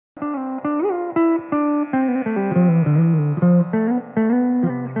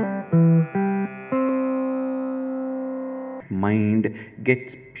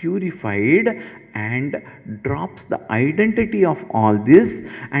gets purified and drops the identity of all this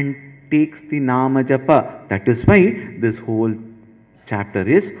and takes the Nama Japa. That is why this whole chapter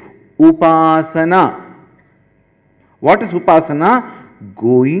is Upasana. What is Upasana?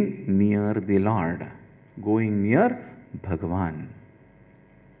 Going near the Lord, going near Bhagavan.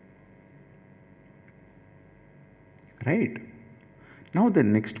 Right? Now the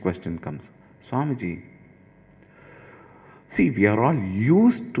next question comes. Swamiji, see, we are all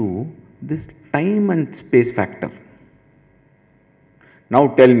used to this time and space factor. Now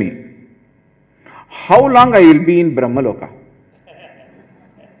tell me, how long I will be in Brahmaloka?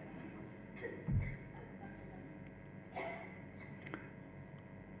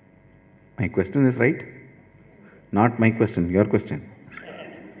 My question is right? Not my question, your question.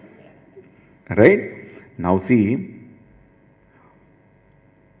 Right? Now see,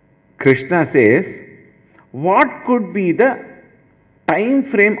 Krishna says, what could be the time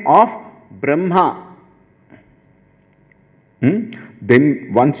frame of Brahma?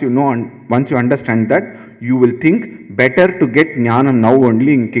 Then once you know and once you understand that, you will think better to get jnanam now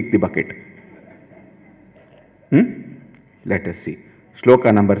only and kick the bucket. Let us see.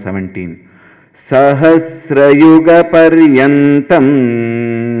 Shloka number 17. Sahasrayuga paryantam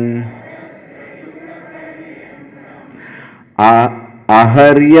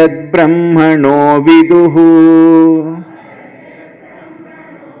aharyad brahmano viduhu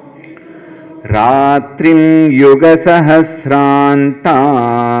ratrim yuga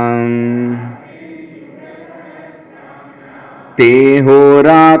sahasrantam teho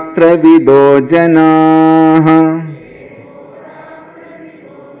ratra vido janaha.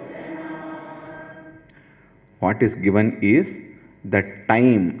 What is given is the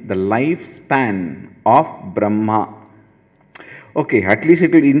time, the lifespan of Brahma. Okay, at least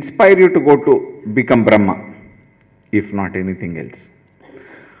it will inspire you to go to become Brahma, if not anything else.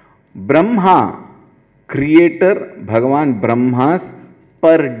 Brahma, creator Bhagavan Brahma's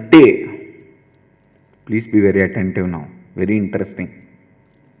per day. Please be very attentive now, very interesting.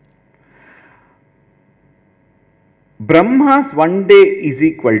 Brahma's one day is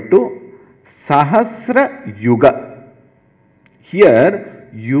equal to Sahasra Yuga. Here,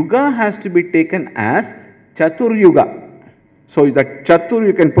 Yuga has to be taken as Chatur Yuga. So, that Chatur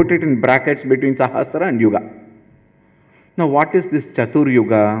you can put it in brackets between Sahasra and Yuga. Now, what is this Chatur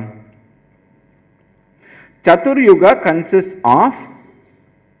Yuga? Chatur Yuga consists of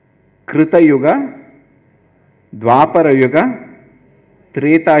Krita Yuga, Dwapara Yuga,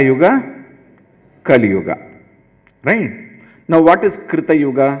 Treta Yuga, Kali Yuga. Right? Now, what is Krita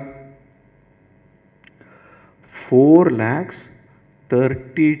Yuga?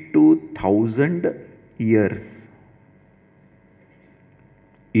 4,32,000 years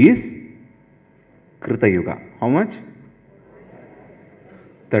is Krita Yuga. How much?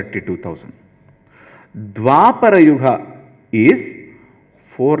 32,000. Dwapara Yuga is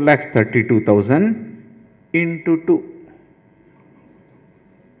 4,32,000 into 2.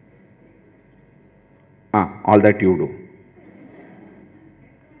 All that you do.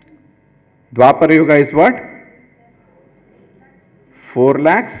 Dwapara Yuga is what?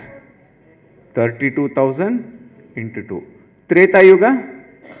 4,32,000 into 2. Treta Yuga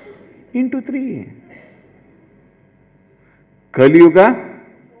into 3. Kali Yuga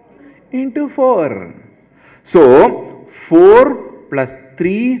into 4. So 4 plus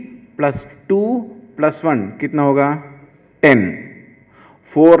 3 plus 2 plus 1 kitna hoga? 10.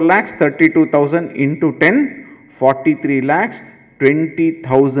 4,32,000 into 10,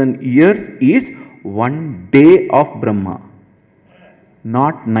 43,20,000 years is one day of Brahma,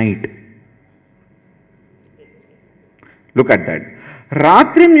 not night. Look at that.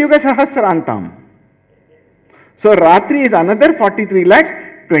 Ratrim Yuga Sahasrantam. So Ratri is another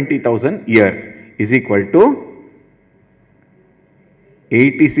 43,20,000 years is equal to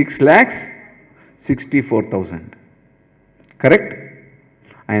 86,64,000. Correct?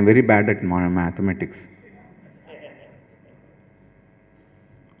 I am very bad at mathematics.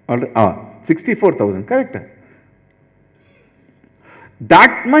 64,000, correct?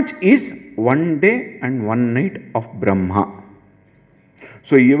 That much is one day and one night of Brahma.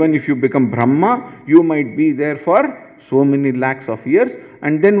 So even if you become Brahma, you might be there for so many lakhs of years,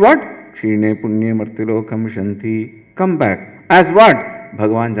 and then what? Kshine punye martilokam shanti. Come back. As what?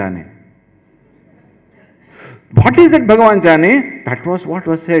 Bhagavan Jane. What is that Bhagavan Jane? That was what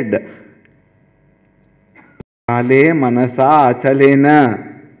was said. Kale manasa achalena.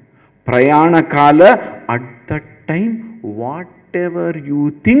 Prayana kala. At that time, whatever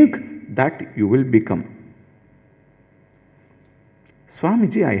you think, that you will become.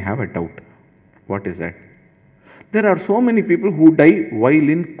 Swamiji, I have a doubt. What is that? There are so many people who die while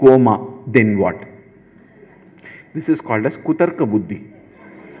in coma. Then what? This is called as Kutarka Buddhi.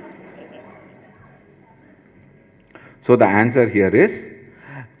 So the answer here is,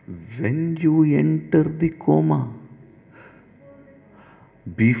 when you enter the coma,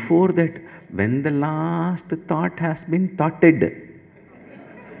 before that, when the last thought has been thoughted,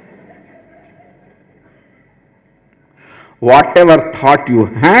 whatever thought you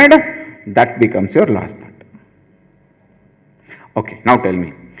had, that becomes your last thought. Okay, now tell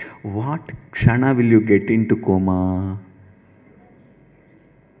me, what kshana will you get into coma?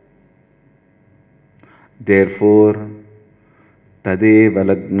 Therefore, tadeva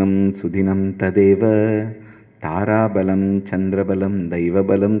lagnam sudinam tadeva tarabalam chandrabalam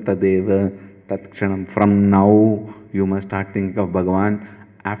daivabalam tadeva tatkshanam. From now, you must start thinking of Bhagavan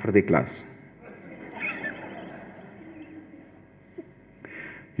after the class.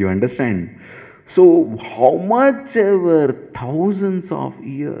 You understand? So, how much ever thousands of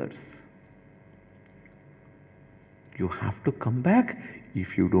years you have to come back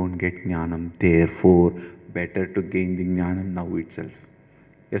if you don't get jnanam. Therefore, better to gain the jnanam now itself.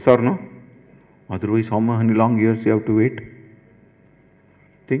 Yes or no? Otherwise, how many long years you have to wait?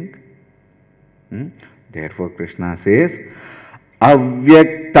 Think. Therefore, Krishna says,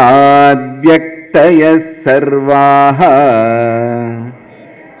 Avyaktadvyaktaya sarvaha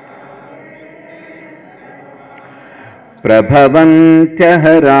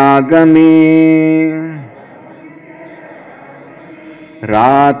prabhavantyah ragame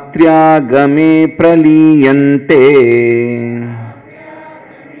ratriagame praliyante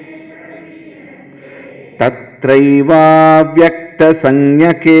tatraiva vyakta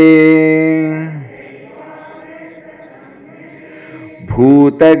sanyake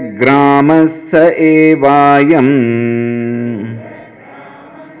bhutagramasya evayam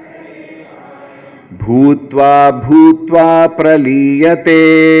bhutva bhutva praliyate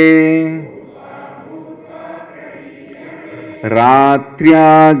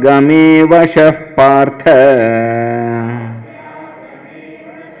ratriagame vashah partha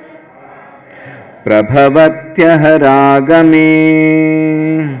prabhavatyah ragame.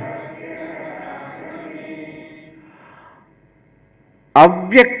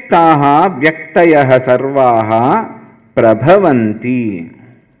 Avyaktaha vyaktayah sarvaha prabhavanti.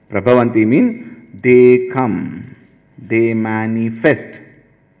 Prabhavanti means they come, they manifest.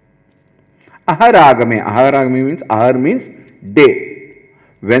 Aharagame. Aharagame means, ahar means day.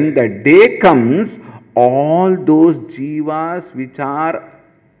 When the day comes, all those jivas which are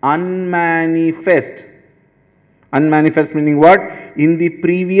unmanifest. Unmanifest meaning what? In the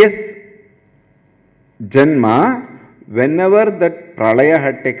previous janma, whenever that pralaya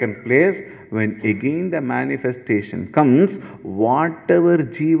had taken place, when again the manifestation comes, whatever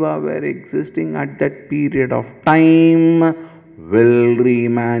jiva were existing at that period of time will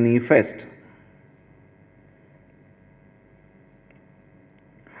remanifest.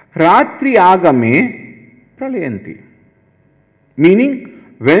 Ratri agame pralayanti. Meaning,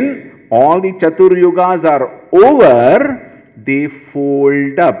 when all the Chatur Yugas are over, they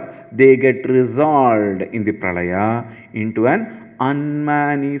fold up, they get resolved in the pralaya into an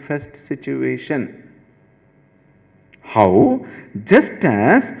unmanifest situation. How? Just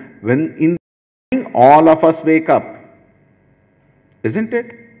as when in the morning all of us wake up, isn't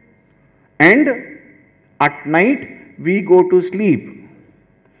it? And at night we go to sleep.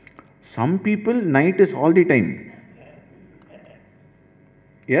 Some people, night is all the time.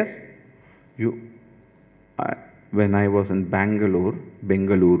 Yes? When I was in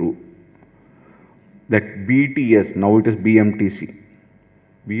Bengaluru, that BTS, now it is BMTC.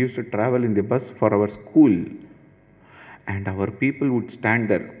 We used to travel in the bus for our school, and our people would stand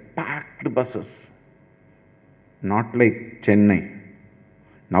there, packed buses, not like Chennai.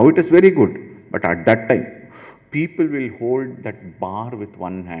 Now it is very good, but at that time, people will hold that bar with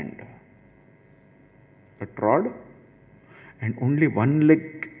one hand, that rod, and only one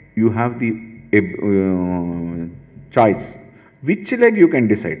leg you have the choice. Which leg you can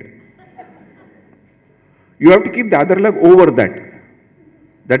decide? You have to keep the other leg over that.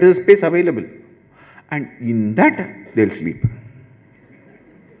 That is space available. And in that, they will sleep.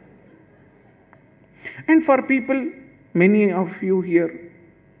 And for people, many of you here,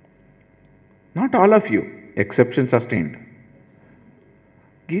 not all of you, exception sustained,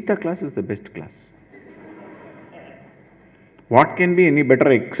 Gita class is the best class. What can be any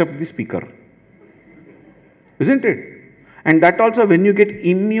better except the speaker? Isn't it? And that also, when you get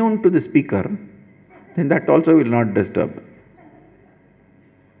immune to the speaker, then that also will not disturb.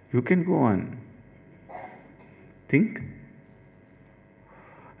 You can go on. Think.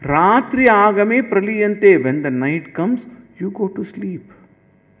 Ratri agame praliyante. When the night comes, you go to sleep.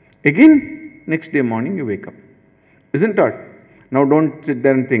 Again, next day morning you wake up. Isn't it? Now don't sit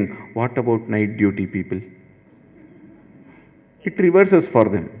there and think, what about night duty people? It reverses for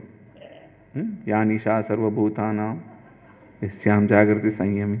them. Yanisha sarva bhutana yasyam jagrati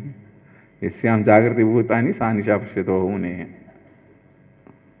sanyami yasyam jagrati bhutani sanisha pashyato hune.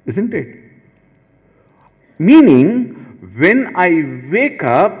 Isn't it? Meaning, when I wake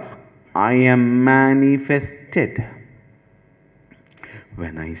up, I am manifested.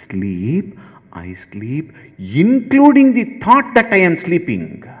 When I sleep including the thought that I am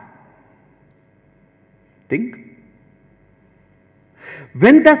sleeping. Think.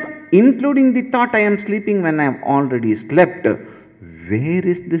 When does including the thought I am sleeping when I have already slept? Where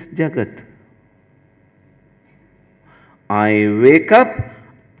is this Jagat? I wake up.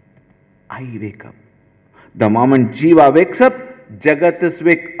 The moment Jiva wakes up, Jagat is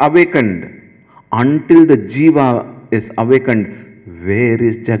awakened. Until the Jiva is awakened, where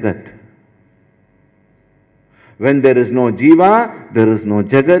is Jagat? When there is no Jiva, there is no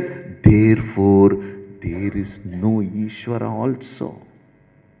Jagat. Therefore, there is no Ishvara also.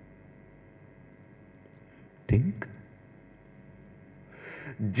 Think.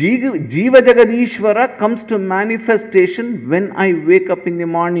 Jiva Jagadishvara comes to manifestation when I wake up in the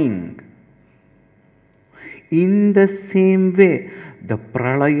morning. In the same way, the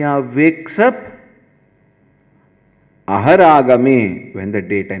Pralaya wakes up Aharagame when the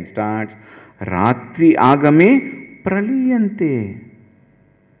daytime starts, Ratri Agame Praliyante.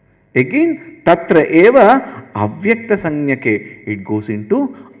 Again, Tatra Eva Avyakta Sanyake. It goes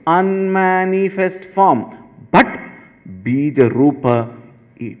into unmanifest form. But Bija Rupa,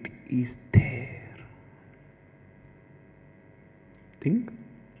 it is there. Think.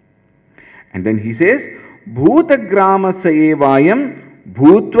 And then he says, Bhuta Gramasya Evayam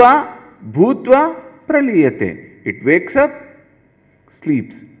Bhutva Praliyate. It wakes up,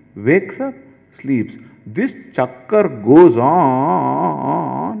 sleeps. Wakes up, sleeps. This chakkar goes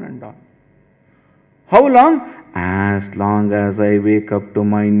on and on. How long? As long as I wake up to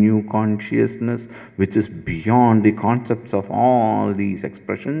my new consciousness, which is beyond the concepts of all these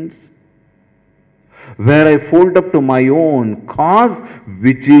expressions, where I fold up to my own cause,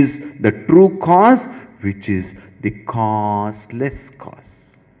 which is the true cause, which is the causeless cause.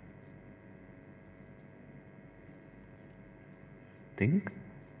 Think.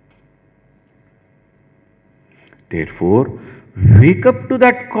 Therefore, wake up to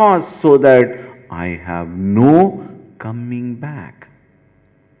that cause so that I have no coming back.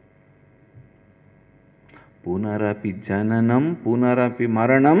 Punarapi jananam, punarapi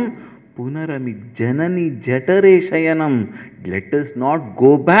maranam, punarami janani jatare shayanam. Let us not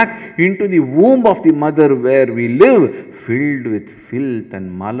go back into the womb of the mother where we live, filled with filth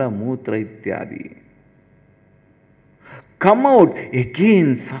and mala mutra ityadi. Come out,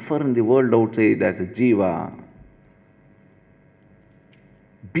 again suffer in the world outside as a jiva.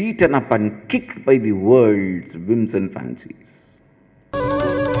 Beaten up and kicked by the world's whims and fancies.